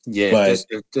 Yeah, but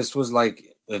if this was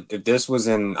like, if this was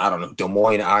in, I don't know, Des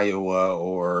Moines, Iowa,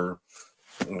 or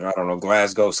I don't know,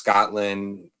 Glasgow,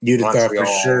 Scotland, you'd have thought for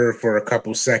sure for a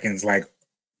couple seconds, like,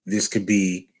 this could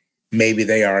be, maybe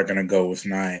they are going to go with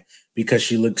Nia because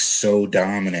she looks so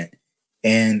dominant.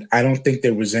 And I don't think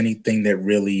there was anything that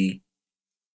really,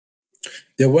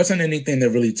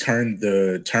 turned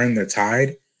the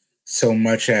tide so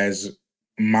much as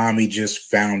Mommy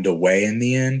just found a way in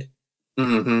the end.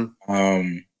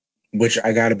 Mm-hmm. Which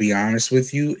I got to be honest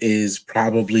with you is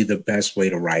probably the best way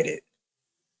to write it.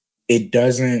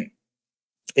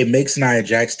 It makes Nia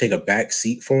Jax take a back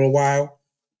seat for a while,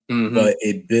 but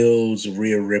it builds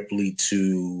Rhea Ripley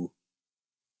to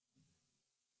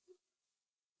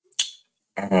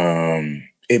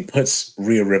it puts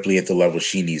Rhea Ripley at the level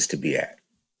she needs to be at.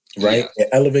 Right? Yes. It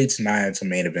elevates Nia to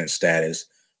main event status,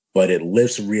 but it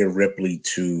lifts Rhea Ripley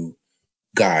to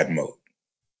God mode.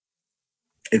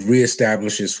 It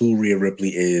reestablishes who Rhea Ripley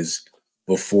is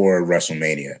before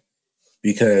WrestleMania,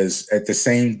 because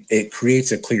it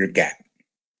creates a clear gap.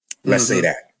 Let's say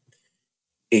that.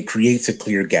 It creates a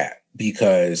clear gap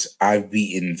because I've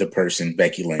beaten the person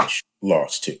Becky Lynch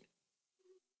lost to.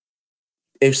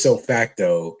 If so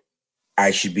facto,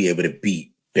 I should be able to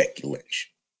beat Becky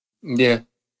Lynch. Yeah.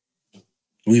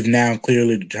 We've now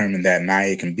clearly determined that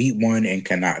Nia can beat one and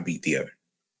cannot beat the other.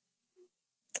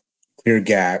 Clear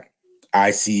gap.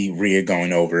 I see Rhea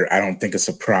going over. I don't think a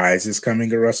surprise is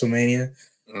coming at WrestleMania,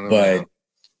 but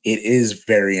it is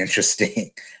very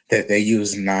interesting that they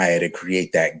use Nia to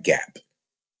create that gap.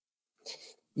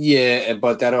 Yeah,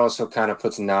 but that also kind of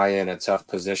puts Nia in a tough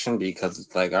position because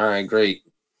it's like, all right, great.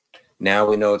 Now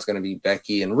we know it's going to be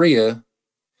Becky and Rhea.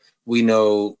 We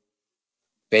know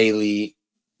Bayley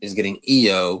is getting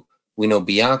Io. We know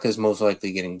Bianca's most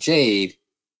likely getting Jade.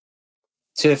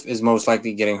 Tiff is most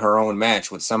likely getting her own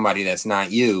match with somebody that's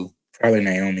not you. Probably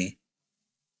Naomi.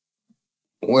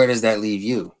 Where does that leave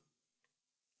you?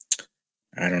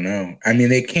 I don't know. I mean,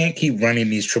 they can't keep running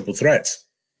these triple threats,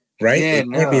 right? Yeah, it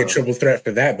can't be a triple threat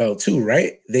for that belt too,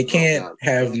 right? They can't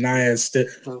have Nia still.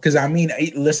 Because, I mean,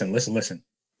 listen.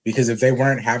 Because if they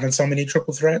weren't having so many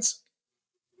triple threats,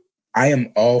 I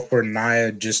am all for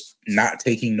Nia just not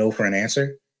taking no for an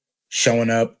answer, showing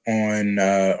up on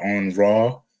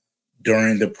Raw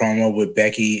during the promo with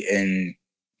Becky and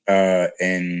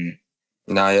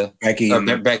Nia, Becky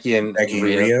and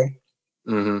Rhea,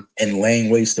 and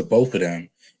laying waste to both of them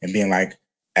and being like,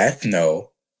 "F no,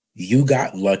 you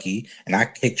got lucky, and I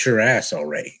kicked your ass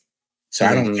already. So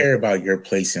I don't care about your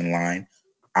place in line.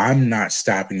 I'm not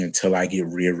stopping until I get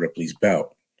Rhea Ripley's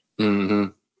belt."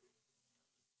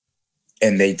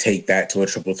 And they take that to a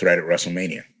triple threat at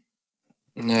WrestleMania.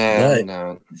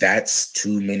 No. That's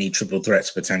too many triple threats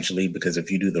potentially, because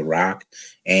if you do The Rock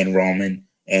and Roman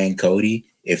and Cody,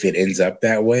 if it ends up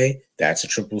that way, that's a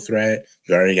triple threat.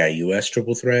 You already got US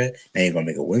triple threat. Now you're going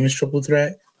to make a women's triple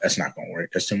threat. That's not going to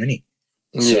work. That's too many.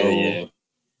 It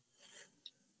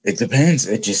depends.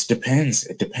 It just depends.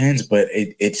 It depends. But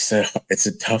it's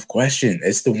a tough question.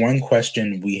 It's the one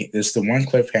question it's the one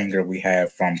cliffhanger we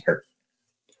have from Perth.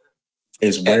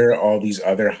 Is where are all these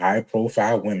other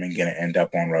high-profile women going to end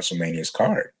up on WrestleMania's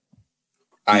card?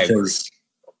 Because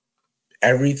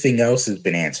everything else has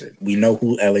been answered. We know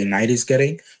who LA Knight is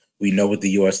getting. We know what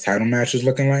the U.S. title match is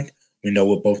looking like. We know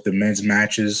what both the men's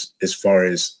matches, as far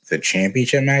as the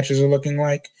championship matches, are looking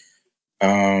like.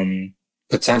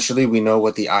 Potentially, we know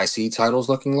what the IC title is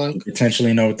looking like. We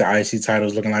potentially know what the IC title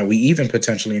is looking like. We even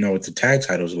potentially know what the tag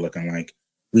titles are looking like.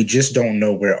 We just don't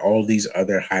know where all these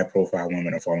other high-profile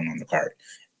women are falling on the card,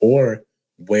 or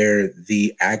where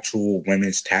the actual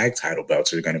women's tag title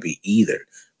belts are going to be either.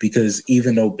 Because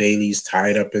even though Bayley's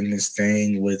tied up in this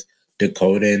thing with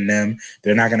Dakota and them,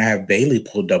 they're not going to have Bayley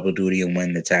pull double duty and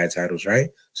win the tag titles, right?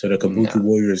 So the Kabuki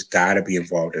Warriors got to be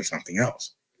involved in something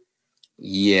else.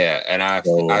 Yeah, and I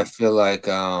feel like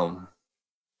I'm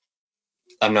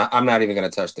not even going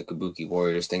to touch the Kabuki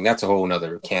Warriors thing. That's a whole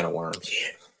nother can of worms. Yeah.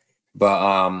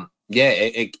 But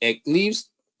it leaves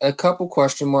a couple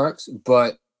question marks,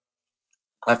 but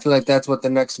I feel like that's what the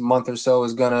next month or so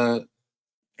is gonna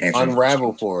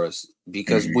unravel for us,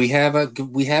 because we have a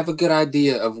good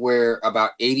idea of where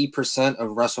about 80% of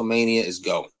WrestleMania is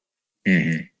going.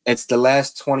 It's the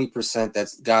last 20%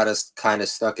 that's got us kind of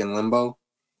stuck in limbo,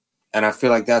 and I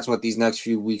feel like that's what these next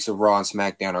few weeks of Raw and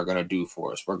SmackDown are gonna do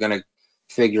for us. We're gonna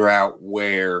figure out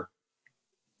where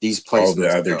these places all the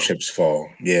other chips fall.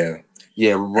 Yeah,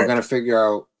 we're gonna figure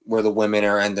out where the women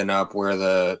are ending up, where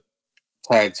the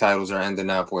tag titles are ending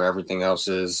up, where everything else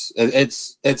is.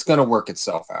 It's gonna work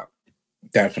itself out.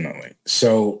 Definitely.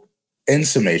 So, in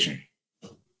summation,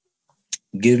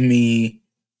 give me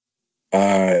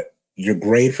your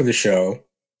grade for the show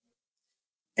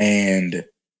and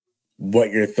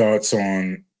what your thoughts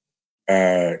on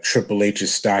Triple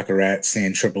H's stock are at,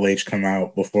 seeing Triple H come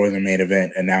out before the main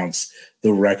event, announce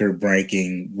the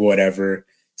record-breaking whatever,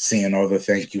 seeing all the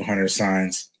thank you Hunter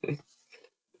signs.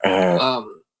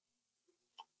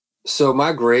 So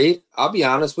my grade, I'll be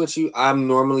honest with you, I'm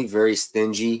normally very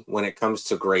stingy when it comes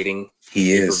to grading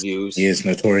reviews. He is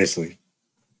notoriously.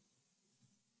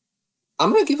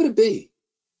 I'm gonna give it a B.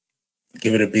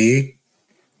 Give it a B?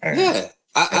 Right. Yeah.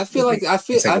 I feel like that's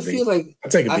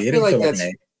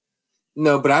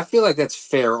No, but I feel like that's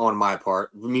fair on my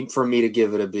part. For me to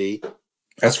give it a B.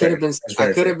 I could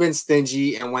have been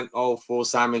stingy and went full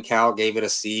Simon Cowell, gave it a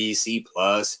C, C+.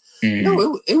 Mm-hmm.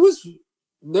 No, it was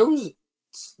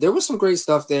there was some great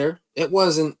stuff there. It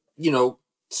wasn't,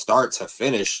 start to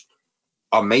finish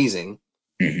amazing.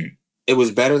 Mm-hmm. It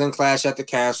was better than Clash at the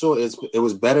Castle. It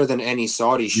was better than any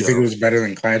Saudi show. You think it was better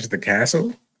than Clash at the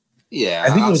Castle? Yeah.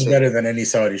 I think it was better than any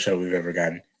Saudi show we've ever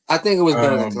gotten. I think it was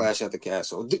better than Clash at the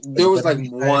Castle. There was like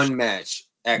one match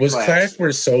at Clash. Was Clash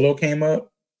where Solo came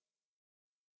up?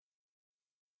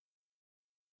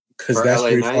 Because that's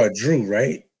where he fought Drew,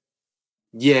 right?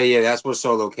 Yeah, that's where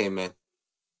Solo came in.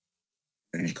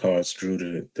 And cost Drew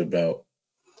the belt.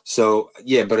 So,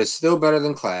 yeah, but it's still better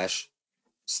than Clash.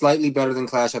 Slightly better than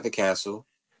Clash at the Castle.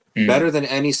 Better than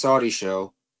any Saudi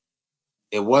show.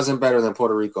 It wasn't better than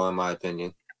Puerto Rico, in my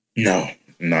opinion. No,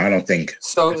 I don't think.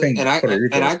 So, I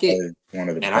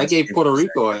gave Puerto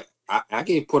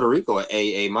Rico an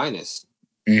A minus.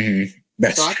 Mm-hmm.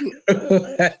 That's true.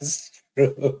 That's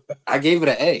true. I gave it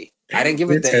an A. I didn't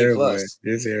give it the A plus.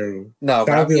 You're terrible. No,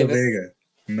 but Omega.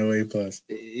 No A plus.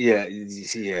 Yeah,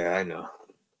 I know.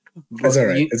 That's all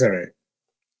right. It's all right.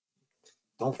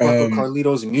 Don't fuck with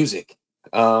Carlito's music.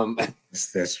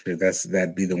 That's true.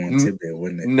 That'd be the one tidbit,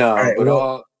 wouldn't it? No, right, but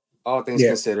all things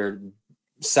considered,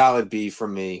 solid B for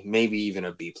me. Maybe even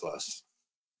a B plus.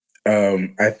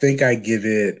 I think I give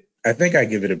it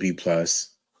a B plus.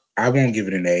 I won't give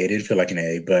it an A. It didn't feel like an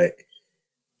A, but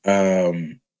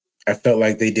I felt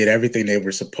like they did everything they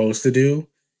were supposed to do,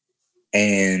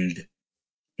 and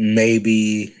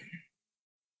maybe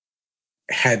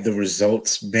had the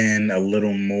results been a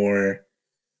little more,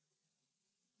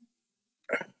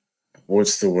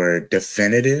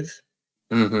 definitive,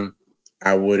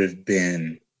 I would have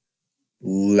been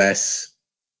less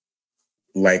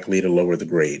likely to lower the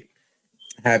grade.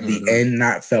 Had the end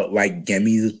not felt like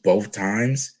gimmies both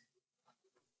times,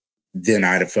 then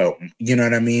I'd have felt, you know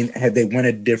what I mean? Had they went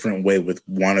a different way with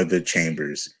one of the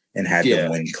chambers and had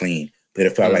them win clean, but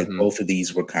it felt like both of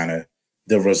these were kind of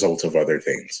the result of other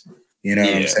things. You know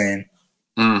what I'm saying?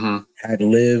 Mm-hmm. Had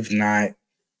Liv not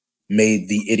made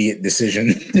the idiot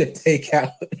decision to take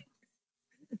out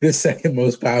the second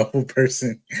most powerful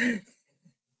person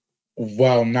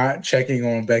while not checking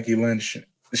on Becky Lynch,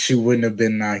 she wouldn't have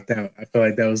been knocked out. I feel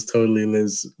like that was totally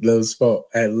Liv's fault.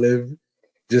 Had Liv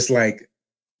just like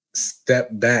step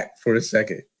back for a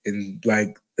second and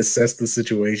like assess the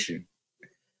situation.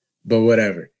 But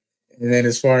whatever. And then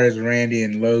as far as Randy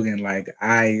and Logan, like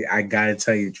I gotta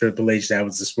tell you, Triple H, that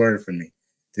was the swerve for me.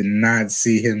 Did not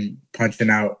see him punching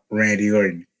out Randy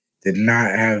Orton. Did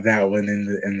not have that one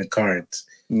in the cards.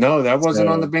 No, that wasn't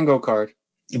on the bingo card.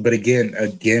 But again, a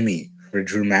gimme for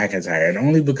Drew McIntyre, and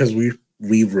only because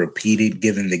we've repeated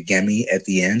giving the gimme at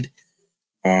the end.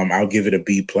 I'll give it a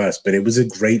B plus. But it was a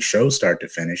great show, start to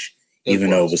finish, even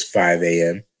though it was 5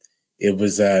 a.m. It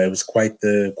was quite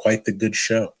the good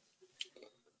show.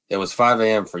 It was 5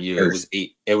 a.m. for you.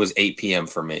 It was 8 p.m.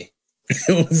 for me.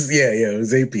 It was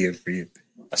 8 p.m. for you.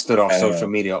 I stood off social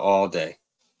media all day.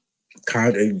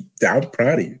 I'm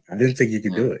proud of you. I didn't think you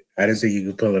could do it. I didn't think you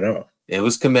could pull it off. It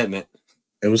was commitment.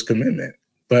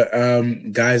 But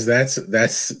guys, that's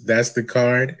the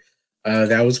card.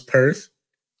 That was Perth.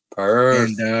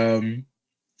 And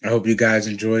I hope you guys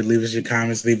enjoyed. Leave us your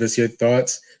comments. Leave us your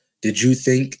thoughts. Did you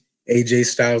think AJ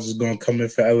Styles was going to come in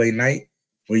for LA Knight?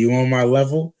 Were you on my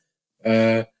level?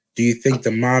 Do you think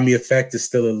the mommy effect is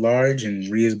still at large and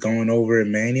Rhea's going over at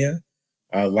Mania?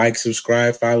 Like,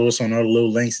 subscribe, follow us on all the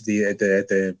little links at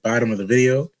the bottom of the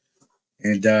video.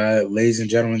 And ladies and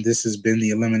gentlemen, this has been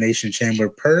the Elimination Chamber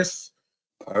Perth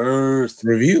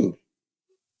review.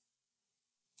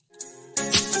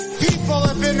 People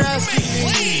have been asking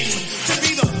me to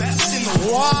be the best in the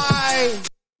why.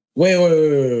 Wait.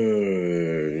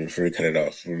 Before we cut it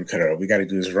off. We got to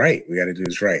do this right.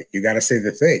 You got to say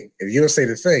the thing. If you don't say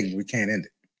the thing, we can't end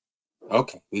it.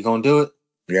 Okay, we going to do it?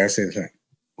 We got to say the thing.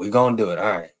 We going to do it.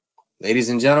 All right. Ladies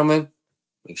and gentlemen,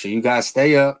 make sure you guys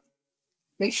stay up.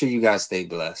 Make sure you guys stay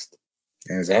blessed.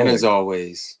 And as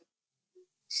always,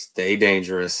 stay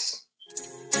dangerous.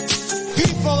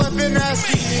 People have been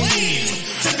asking me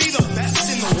to be the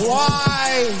best in the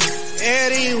why.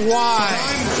 Eddie, why?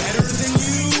 I'm better than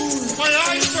you. My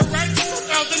eyes are red.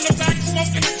 I was in the back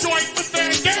smoking a joint with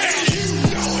Van Dam.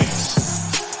 You know it.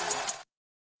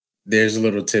 There's a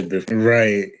little tidbit.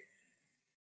 Right.